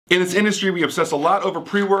In this industry, we obsess a lot over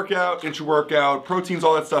pre-workout, intra-workout, proteins,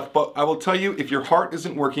 all that stuff, but I will tell you, if your heart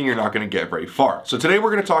isn't working, you're not gonna get very far. So today we're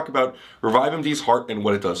gonna talk about ReviveMD's heart and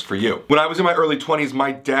what it does for you. When I was in my early 20s,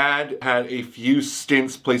 my dad had a few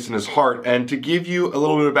stents placed in his heart, and to give you a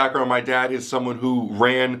little bit of background, my dad is someone who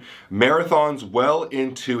ran marathons well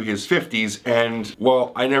into his 50s, and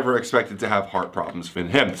well, I never expected to have heart problems in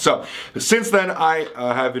him. So since then, I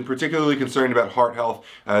have been particularly concerned about heart health,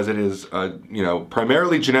 as it is,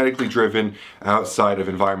 primarily genetically driven outside of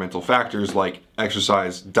environmental factors like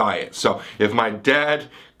exercise, diet. So if my dad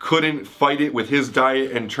couldn't fight it with his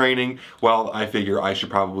diet and training, well, I figure I should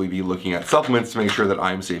probably be looking at supplements to make sure that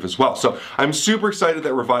I'm safe as well. So I'm super excited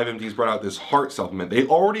that ReviveMD's brought out this heart supplement. They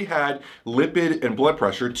already had lipid and blood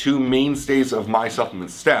pressure, two mainstays of my supplement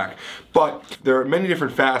stack, but there are many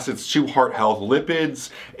different facets to heart health. Lipids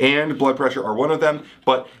and blood pressure are one of them,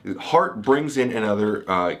 but heart brings in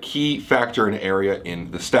another key factor and area in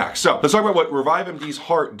the stack. So let's talk about what ReviveMD's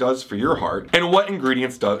heart does for your heart and what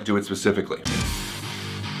ingredients do it specifically.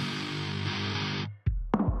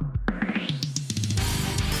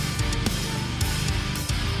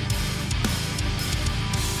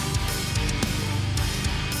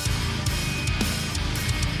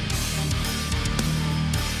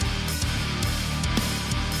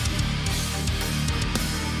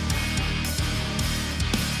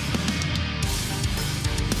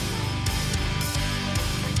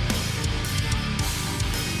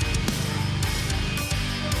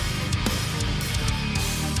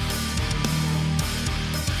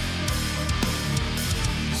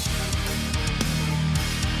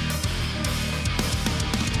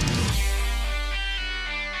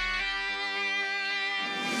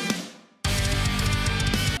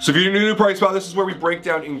 So if you're new to PricePlow, this is where we break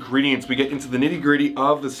down ingredients. We get into the nitty-gritty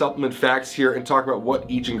of the supplement facts here and talk about what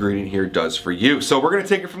each ingredient here does for you. So we're gonna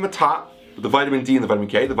take it from the top, with the vitamin D and the vitamin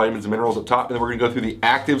K, the vitamins and minerals up top, and then we're gonna go through the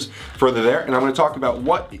actives further there, and I'm gonna talk about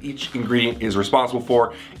what each ingredient is responsible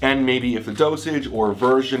for, and maybe if the dosage or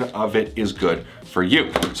version of it is good for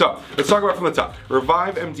you. So let's talk about from the top.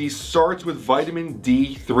 ReviveMD starts with vitamin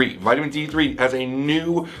D3. Vitamin D3 has a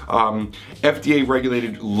new FDA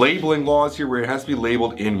regulated labeling laws here where it has to be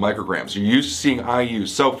labeled in micrograms. You're used to seeing IUs.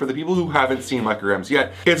 So for the people who haven't seen micrograms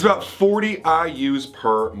yet, it's about 40 IUs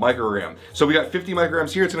per microgram. So we got 50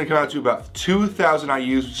 micrograms here. It's gonna come out to about 2,000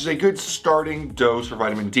 IUs, which is a good starting dose for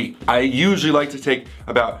vitamin D. I usually like to take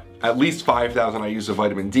about at least 5,000 IUs of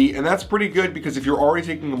vitamin D, and that's pretty good because if you're already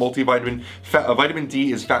taking a multivitamin, vitamin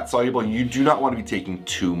D is fat soluble and you do not want to be taking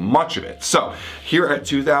too much of it. So here at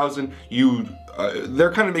 2,000,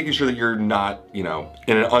 they're kind of making sure that you're not, in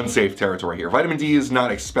an unsafe territory here. Vitamin D is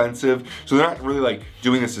not expensive, so they're not really like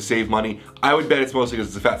doing this to save money. I would bet it's mostly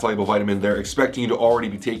because it's a fat soluble vitamin. They're expecting you to already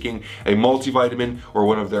be taking a multivitamin or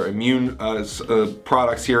one of their immune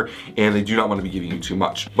products here, and they do not want to be giving you too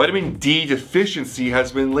much. Vitamin D deficiency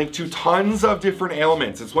has been linked to tons of different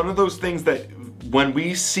ailments. It's one of those things that when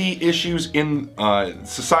we see issues in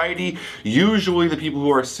society, usually the people who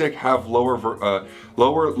are sick have lower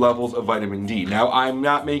levels of vitamin D. Now, I'm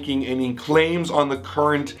not making any claims on the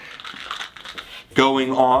current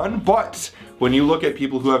going on, but when you look at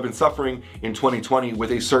people who have been suffering in 2020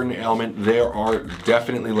 with a certain ailment, there are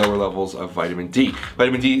definitely lower levels of vitamin D.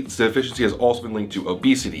 Vitamin D deficiency has also been linked to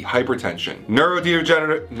obesity, hypertension,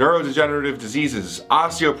 neurodegenerative diseases,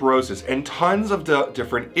 osteoporosis, and tons of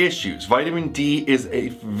different issues. Vitamin D is a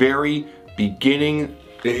very beginning,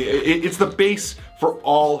 it's the base for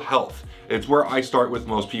all health. It's where I start with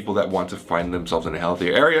most people that want to find themselves in a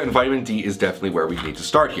healthier area, and vitamin D is definitely where we need to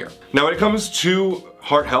start here. Now, when it comes to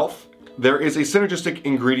heart health, there is a synergistic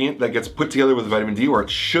ingredient that gets put together with vitamin D, or it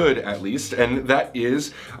should at least, and that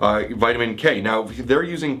is vitamin K. Now, they're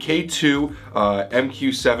using K2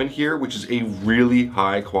 MQ7 here, which is a really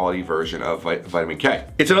high quality version of vitamin K.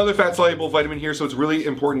 It's another fat soluble vitamin here, so it's really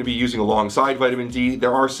important to be using alongside vitamin D.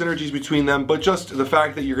 There are synergies between them, but just the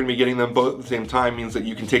fact that you're gonna be getting them both at the same time means that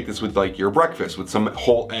you can take this with like your breakfast with some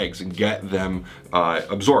whole eggs and get them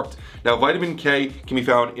absorbed. Now, vitamin K can be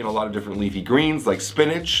found in a lot of different leafy greens like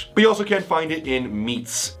spinach, but you also can find it in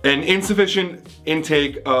meats. An insufficient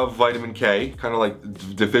intake of vitamin K, kind of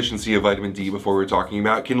like deficiency of vitamin D before we were talking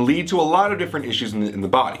about, can lead to a lot of different issues in the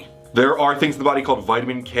body. There are things in the body called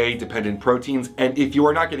vitamin K dependent proteins, and if you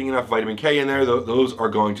are not getting enough vitamin K in there, those are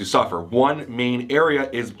going to suffer. One main area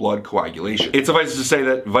is blood coagulation. It suffices to say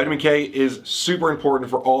that vitamin K is super important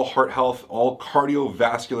for all heart health, all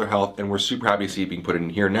cardiovascular health, and we're super happy to see it being put in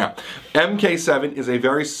here now. MK7 is a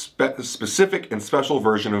very specific and special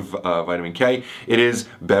version of vitamin K. It is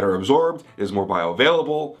better absorbed, it is more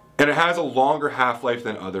bioavailable, and it has a longer half-life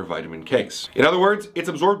than other vitamin Ks. In other words, it's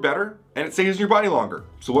absorbed better, and it stays in your body longer.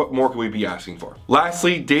 So what more could we be asking for?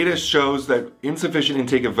 Lastly, data shows that insufficient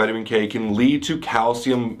intake of vitamin K can lead to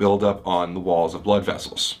calcium buildup on the walls of blood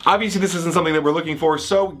vessels. Obviously, this isn't something that we're looking for,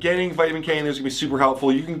 so getting vitamin K in there is gonna be super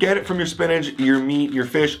helpful. You can get it from your spinach, your meat, your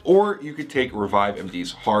fish, or you could take Revive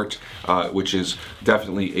MD's Heart, which is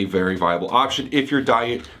definitely a very viable option if your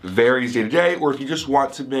diet varies day to day, or if you just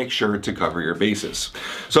want to make sure to cover your bases.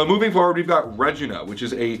 So moving forward, we've got Rejuna, which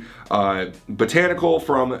is a botanical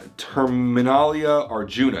from Terminalia,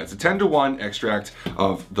 arjuna. It's a 10-to-1 extract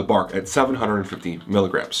of the bark at 750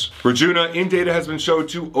 milligrams. Rejuna in data has been shown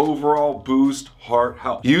to overall boost heart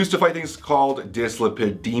health. Used to fight things called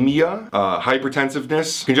dyslipidemia,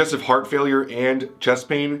 hypertensiveness, congestive heart failure, and chest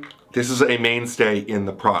pain. This is a mainstay in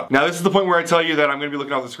the product. Now, this is the point where I tell you that I'm gonna be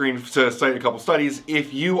looking off the screen to cite a couple studies.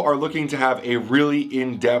 If you are looking to have a really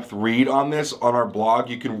in-depth read on this on our blog,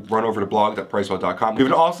 you can run over to blog.priceplow.com. We have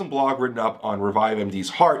an awesome blog written up on Revive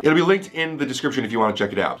MD's Heart. It'll be linked in the description if you wanna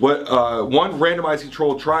check it out. One randomized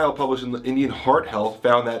controlled trial published in the Indian Heart Health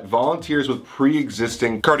found that volunteers with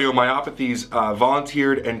pre-existing cardiomyopathies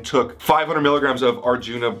volunteered and took 500 milligrams of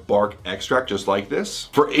arjuna bark extract, just like this,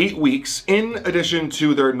 for 8 weeks, in addition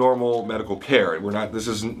to their normal medical care. This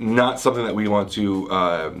is not something that we want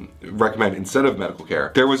to recommend instead of medical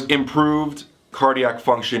care. There was improved cardiac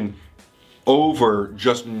function over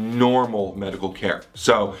just normal medical care.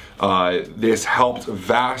 So this helped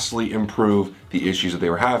vastly improve the issues that they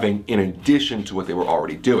were having in addition to what they were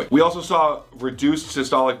already doing. We also saw reduced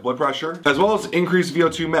systolic blood pressure, as well as increased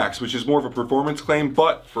VO2 max, which is more of a performance claim,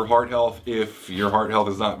 but for heart health, if your heart health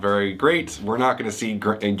is not very great, we're not gonna see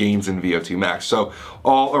gains in VO2 max. So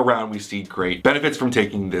all around, we see great benefits from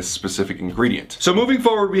taking this specific ingredient. So moving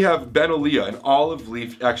forward, we have Benolea, an olive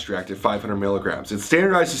leaf extract at 500 milligrams. It's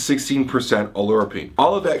standardized to 16% oleuropein.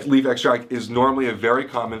 Olive leaf extract is normally a very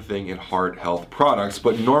common thing in heart health products,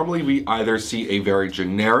 but normally we either see a very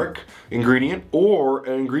generic ingredient or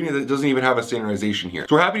an ingredient that doesn't even have a standardization here.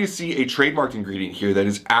 So we're happy to see a trademarked ingredient here that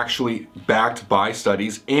is actually backed by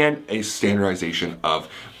studies and a standardization of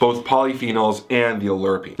both polyphenols and the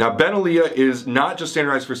oleuropein. Now, Benolea is not just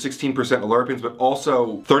standardized for 16% oleuropeins, but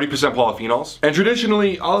also 30% polyphenols. And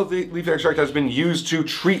traditionally, olive leaf extract has been used to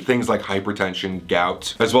treat things like hypertension,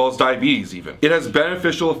 gout, as well as diabetes even. It has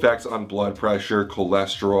beneficial effects on blood pressure,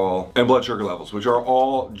 cholesterol, and blood sugar levels, which are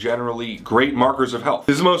all generally great markers of health.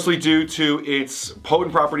 This is mostly due to its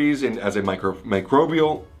potent properties as an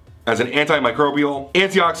antimicrobial,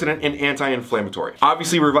 antioxidant, and anti-inflammatory.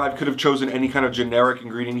 Obviously, Revive could have chosen any kind of generic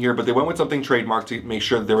ingredient here, but they went with something trademarked to make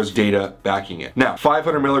sure that there was data backing it. Now,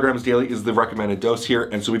 500 milligrams daily is the recommended dose here,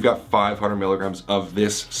 and so we've got 500 milligrams of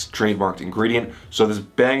this trademarked ingredient, so this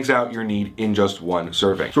bangs out your need in just one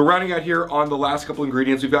serving. So we're rounding out here on the last couple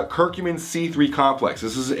ingredients. We've got Curcumin C3 complex.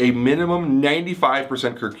 This is a minimum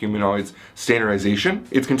 95% curcuminoids standardization.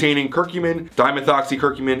 It's containing curcumin,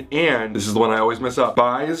 demethoxycurcumin, and this is the one I always mess up,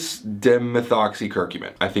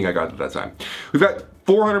 bisdemethoxycurcumin. I think I got it that time. We've got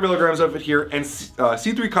 400 milligrams of it here, and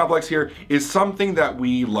C3 complex here is something that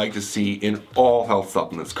we like to see in all health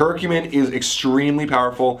supplements. Curcumin is extremely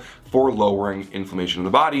powerful for lowering inflammation in the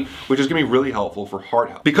body, which is gonna be really helpful for heart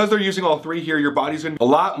health. Because they're using all three here, your body's gonna be a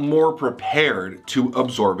lot more prepared to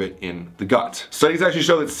absorb it in the gut. Studies actually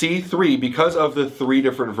show that C3, because of the 3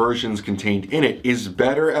 different versions contained in it, is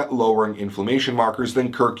better at lowering inflammation markers than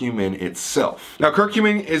curcumin itself. Now,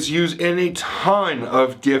 curcumin is used in a ton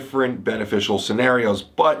of different beneficial scenarios,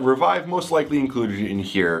 but Revive most likely included it in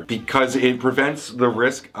here because it prevents the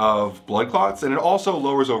risk of blood clots, and it also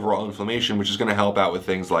lowers overall inflammation, which is gonna help out with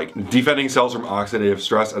things like defending cells from oxidative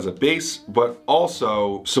stress as a base, but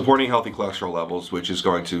also supporting healthy cholesterol levels, which is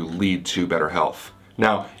going to lead to better health.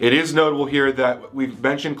 Now, it is notable here that we've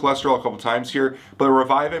mentioned cholesterol a couple times here, but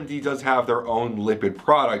Revive MD does have their own lipid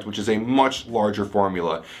product, which is a much larger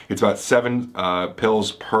formula. It's about 7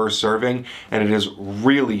 pills per serving, and it is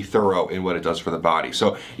really thorough in what it does for the body.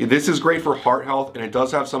 So this is great for heart health, and it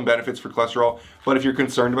does have some benefits for cholesterol, but if you're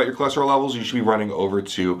concerned about your cholesterol levels, you should be running over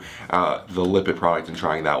to the lipid product and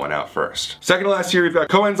trying that one out first. Second to last here, we've got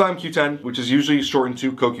Coenzyme Q10, which is usually shortened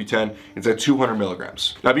to CoQ10. It's at 200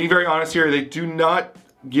 milligrams. Now, being very honest here, they do not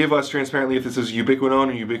give us transparently if this is ubiquinone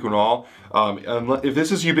or ubiquinol. If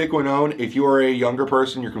this is ubiquinone, if you are a younger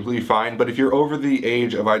person, you're completely fine. But if you're over the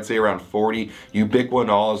age of, I'd say around 40,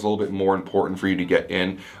 ubiquinol is a little bit more important for you to get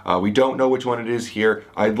in. We don't know which one it is here.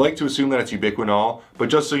 I'd like to assume that it's ubiquinol, but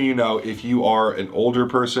just so you know, if you are an older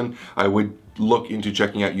person, I would look into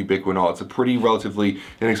checking out ubiquinol. It's a pretty relatively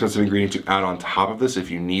inexpensive ingredient to add on top of this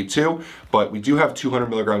if you need to, but we do have 200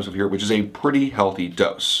 milligrams of here, which is a pretty healthy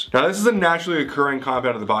dose. Now, this is a naturally occurring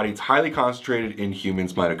compound of the body. It's highly concentrated in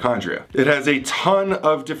humans' mitochondria. It has a ton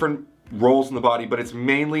of different roles in the body, but it's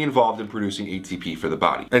mainly involved in producing ATP for the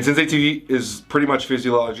body. And since ATP is pretty much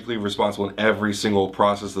physiologically responsible in every single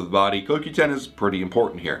process of the body, CoQ10 is pretty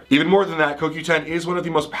important here. Even more than that, CoQ10 is one of the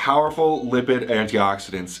most powerful lipid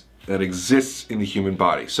antioxidants that exists in the human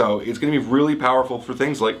body. So it's going to be really powerful for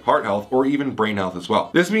things like heart health or even brain health as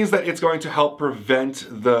well. This means that it's going to help prevent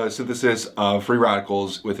the synthesis of free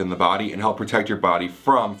radicals within the body and help protect your body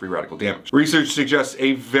from free radical damage. Research suggests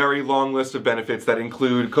a very long list of benefits that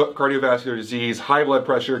include cardiovascular disease, high blood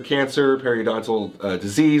pressure, cancer, periodontal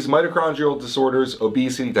disease, mitochondrial disorders,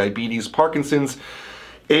 obesity, diabetes, Parkinson's,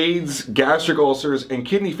 AIDS, gastric ulcers, and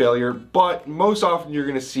kidney failure, but most often you're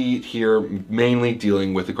going to see it here mainly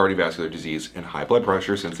dealing with the cardiovascular disease and high blood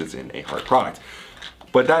pressure since it's in a heart product.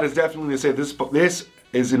 But that is definitely to say this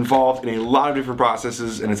is involved in a lot of different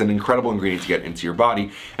processes and it's an incredible ingredient to get into your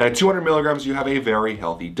body. And at 200 milligrams, you have a very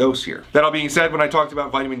healthy dose here. That all being said, when I talked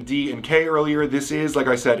about vitamin D and K earlier, this is, like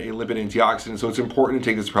I said, a lipid antioxidant, so it's important to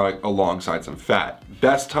take this product alongside some fat.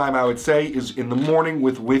 Best time I would say is in the morning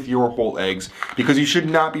with your whole eggs, because you should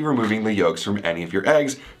not be removing the yolks from any of your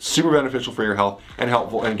eggs. Super beneficial for your health and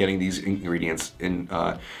helpful in getting these ingredients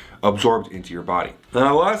absorbed into your body. Now,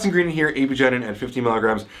 the last ingredient here, Apigenin at 50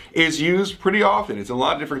 milligrams, is used pretty often. It's in a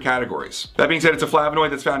lot of different categories. That being said, it's a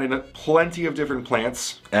flavonoid that's found in plenty of different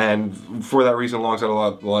plants, and for that reason, alongside a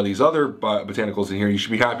lot of these other botanicals in here, you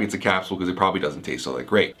should be happy it's a capsule because it probably doesn't taste all that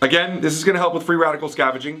great. Again, this is going to help with free radical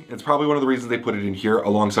scavenging. It's probably one of the reasons they put it in here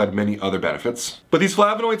alongside many other benefits. But these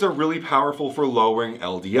flavonoids are really powerful for lowering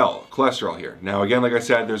LDL, cholesterol here. Now, again, like I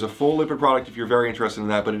said, there's a full lipid product if you're very interested in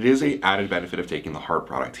that, but it is an added benefit of taking the heart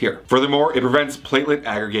product here. Furthermore, it prevents platelet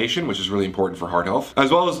aggregation, which is really important for heart health,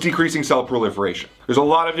 as well as decreasing cell proliferation. There's a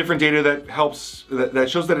lot of different data that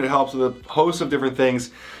shows that it helps with a host of different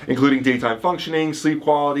things, including daytime functioning, sleep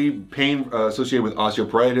quality, pain associated with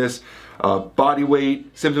osteoporosis, body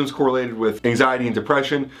weight, symptoms correlated with anxiety and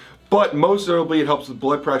depression. But most notably, it helps with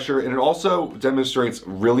blood pressure, and it also demonstrates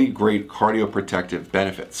really great cardioprotective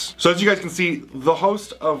benefits. So as you guys can see, the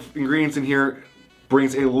host of ingredients in here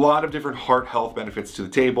brings a lot of different heart health benefits to the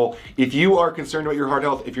table. If you are concerned about your heart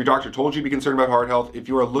health, if your doctor told you to be concerned about heart health, if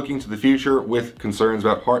you are looking to the future with concerns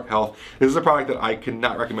about heart health, this is a product that I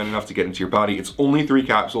cannot recommend enough to get into your body. It's only 3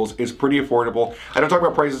 capsules. It's pretty affordable. I don't talk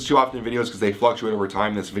about prices too often in videos because they fluctuate over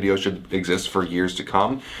time. This video should exist for years to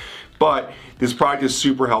come. But this product is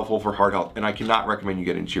super helpful for heart health, and I cannot recommend you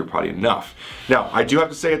get into your body enough. Now, I do have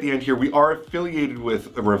to say at the end here, we are affiliated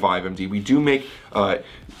with ReviveMD. We do make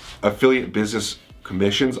affiliate business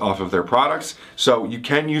commissions off of their products, so you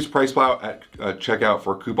can use PricePlow at checkout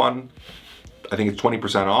for a coupon. I think it's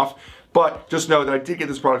 20% off. But just know that I did get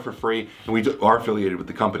this product for free, and we are affiliated with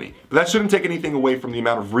the company. But that shouldn't take anything away from the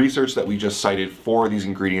amount of research that we just cited for these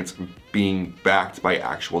ingredients being backed by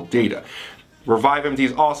actual data. ReviveMD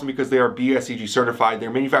is awesome because they are BSCG certified,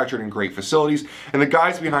 they're manufactured in great facilities, and the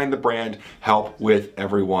guys behind the brand help with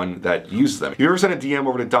everyone that uses them. If you ever send a DM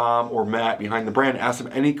over to Dom or Matt behind the brand, ask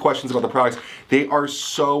them any questions about the products, they are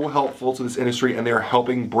so helpful to this industry, and they are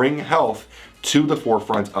helping bring health to the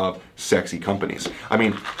forefront of sexy companies. I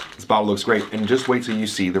mean, this bottle looks great, and just wait till you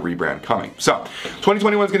see the rebrand coming. So,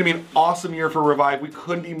 2021 is gonna be an awesome year for Revive. We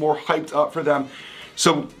couldn't be more hyped up for them.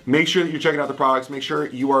 So make sure that you're checking out the products, make sure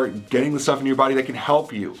you are getting the stuff in your body that can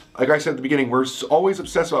help you. Like I said at the beginning, we're always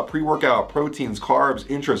obsessed about pre-workout, proteins, carbs,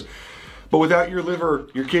 intros, but without your liver,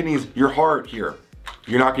 your kidneys, your heart here,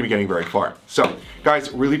 you're not gonna be getting very far. So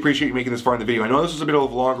guys, really appreciate you making this far in the video. I know this was a bit of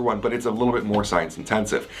a longer one, but it's a little bit more science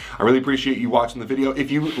intensive. I really appreciate you watching the video. If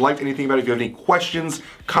you liked anything about it, if you have any questions,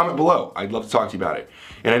 comment below. I'd love to talk to you about it.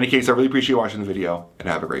 In any case, I really appreciate you watching the video, and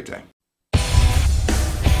have a great day.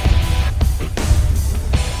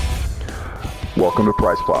 Welcome to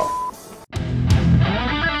PricePlow.